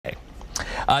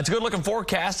It's a good-looking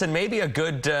forecast and maybe a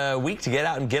good week to get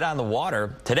out and get on the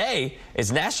water. Today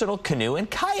is National Canoe and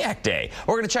Kayak Day.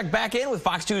 We're going to check back in with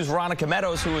Fox 2's Veronica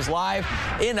Meadows, who is live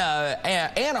in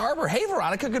Ann Arbor. Hey,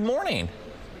 Veronica, good morning.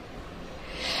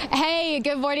 Hey,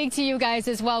 good morning to you guys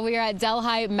as well. We are at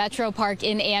Delhi Metro Park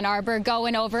in Ann Arbor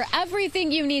going over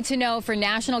everything you need to know for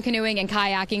National Canoeing and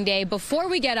Kayaking Day. Before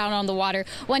we get out on the water,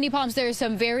 Wendy Palms, there are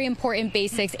some very important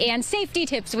basics and safety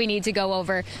tips we need to go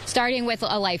over, starting with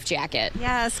a life jacket.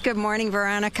 Yes, good morning,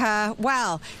 Veronica.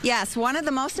 Well, yes, one of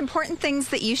the most important things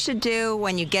that you should do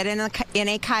when you get in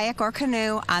a kayak or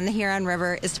canoe on the Huron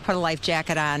River is to put a life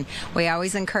jacket on. We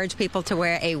always encourage people to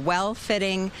wear a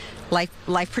well-fitting life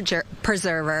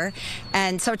preserver.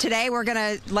 And so today we're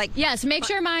going to Yes, make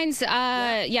sure mine's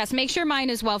make sure mine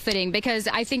is well fitting, because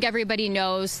I think everybody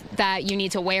knows that you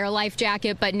need to wear a life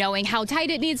jacket, but knowing how tight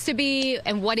it needs to be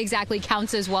and what exactly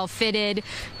counts as well fitted,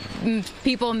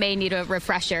 people may need a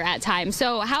refresher at times.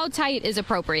 So how tight is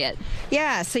appropriate?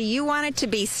 Yeah, so you want it to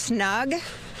be snug.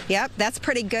 Yep, that's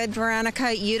pretty good,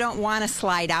 Veronica. You don't want to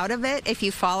slide out of it if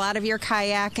you fall out of your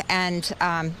kayak and,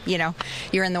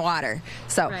 you're in the water.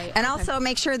 So, right, and also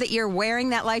make sure that you're wearing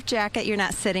that life jacket. You're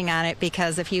not sitting on it,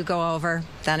 because if you go over,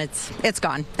 then it's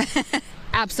gone.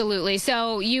 Absolutely.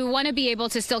 So you want to be able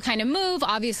to still kind of move,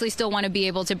 obviously still want to be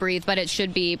able to breathe, but it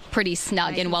should be pretty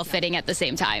snug and well-fitting at the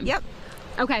same time. Yep.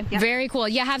 Okay, yep. Very cool.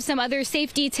 You have some other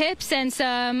safety tips and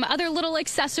some other little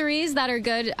accessories that are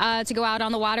good to go out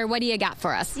on the water. What do you got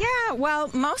for us? Yeah, well,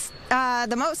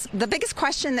 the biggest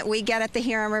question that we get at the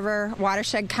Huron River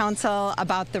Watershed Council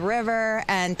about the river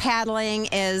and paddling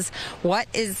is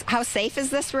how safe is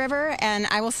this river? And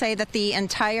I will say that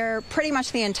pretty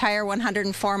much the entire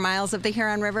 104 miles of the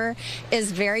Huron River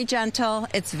is very gentle.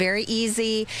 It's very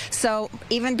easy. So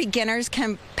even beginners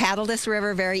can paddle this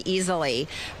river very easily.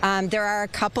 There are a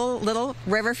couple little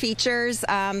river features.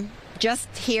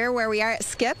 Just here where we are at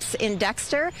Skips in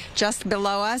Dexter, just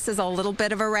below us is a little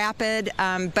bit of a rapid,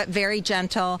 but very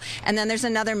gentle. And then there's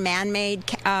another man-made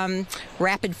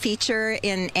rapid feature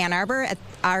in Ann Arbor at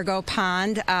Argo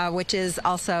Pond, which is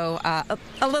also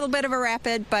a little bit of a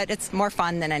rapid, but it's more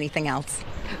fun than anything else.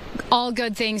 All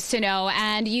good things to know.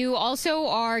 And you also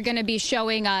are going to be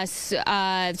showing us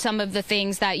some of the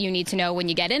things that you need to know when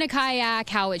you get in a kayak,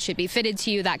 how it should be fitted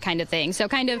to you, that kind of thing. So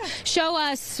kind of show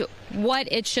us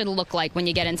what it should look like when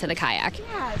you get into the kayak.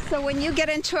 Yeah, so when you get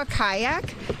into a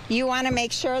kayak, you want to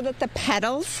make sure that the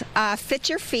pedals fit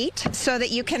your feet so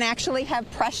that you can actually have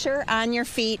pressure on your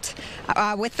feet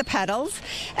with the pedals.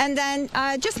 And then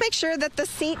just make sure that the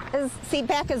seat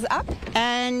back is up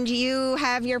and you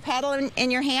have your pedal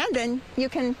in your hand and you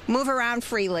can move around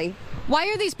freely. Why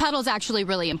are these pedals actually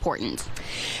really important?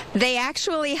 They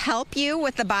actually help you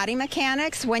with the body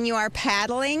mechanics. When you are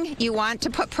paddling, you want to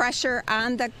put pressure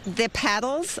on the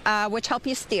pedals, which help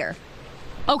you steer.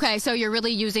 Okay, so you're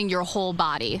really using your whole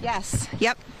body. Yes,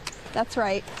 yep, that's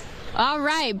right. All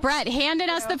right, Brett handed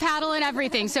us the paddle and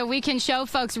everything so we can show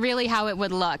folks really how it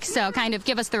would look. So kind of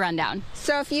give us the rundown.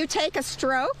 So if you take a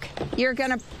stroke, you're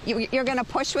gonna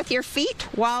push with your feet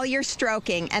while you're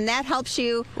stroking, and that helps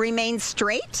you remain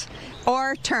straight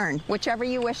or turn, whichever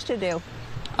you wish to do.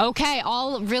 Okay,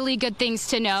 all really good things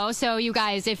to know. So you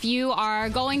guys, if you are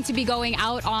going to be going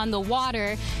out on the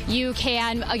water, you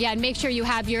can, again, make sure you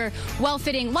have your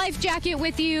well-fitting life jacket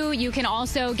with you. You can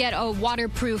also get a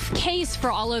waterproof case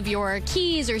for all of your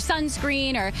keys or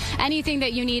sunscreen or anything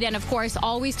that you need. And of course,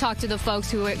 always talk to the folks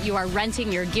who you are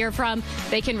renting your gear from.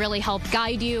 They can really help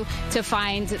guide you to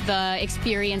find the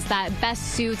experience that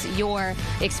best suits your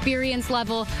experience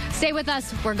level. Stay with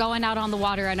us. We're going out on the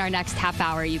water in our next half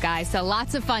hour, you guys. So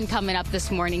lots of fun coming up this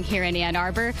morning here in Ann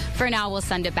Arbor. For now, we'll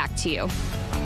send it back to you.